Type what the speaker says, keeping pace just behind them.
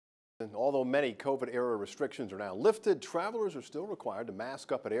And although many COVID-era restrictions are now lifted, travelers are still required to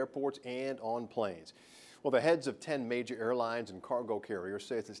mask up at airports and on planes. Well, the heads of 10 major airlines and cargo carriers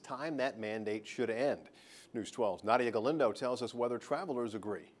say it's time that mandate should end. News 12's Nadia Galindo tells us whether travelers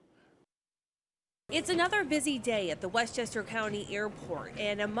agree. It's another busy day at the Westchester County Airport,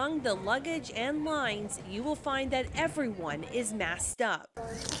 and among the luggage and lines, you will find that everyone is masked up.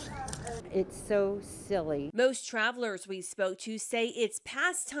 It's so silly. Most travelers we spoke to say it's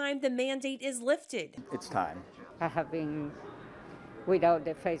past time the mandate is lifted. It's time. I have been without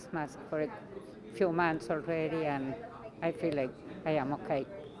the face mask for a few months already, and I feel like I am okay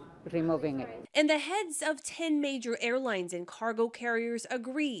removing it. And the heads of 10 major airlines and cargo carriers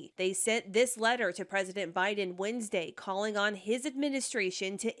agree. They sent this letter to President Biden Wednesday calling on his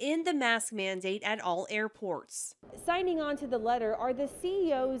administration to end the mask mandate at all airports. Signing on to the letter are the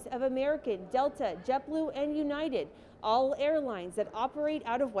CEOs of American, Delta, JetBlue, and United, all airlines that operate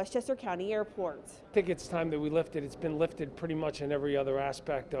out of Westchester County Airport. I think it's time that we lift it. It's been lifted pretty much in every other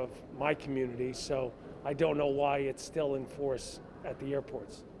aspect of my community, so I don't know why it's still in force at the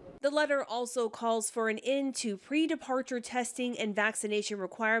airports. The letter also calls for an end to pre-departure testing and vaccination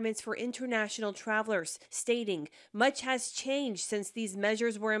requirements for international travelers, stating much has changed since these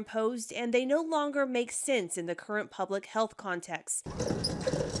measures were imposed and they no longer make sense in the current public health context.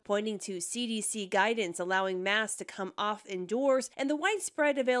 Pointing to CDC guidance allowing masks to come off indoors and the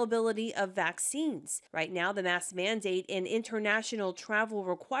widespread availability of vaccines. Right now, the mask mandate and international travel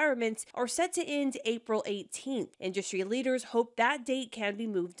requirements are set to end April 18th. Industry leaders hope that date can be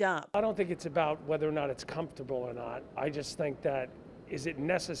moved up. I don't think it's about whether or not it's comfortable or not. I just think that, is it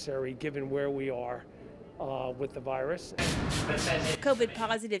necessary given where we are with the virus? COVID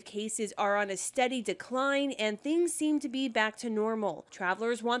positive cases are on a steady decline and things seem to be back to normal.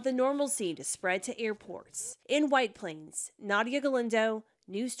 Travelers want the normalcy to spread to airports. In White Plains, Nadia Galindo,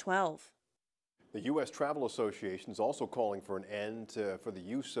 News 12. The U.S. Travel Association is also calling for an end for the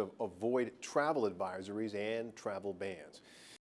use of avoid travel advisories and travel bans.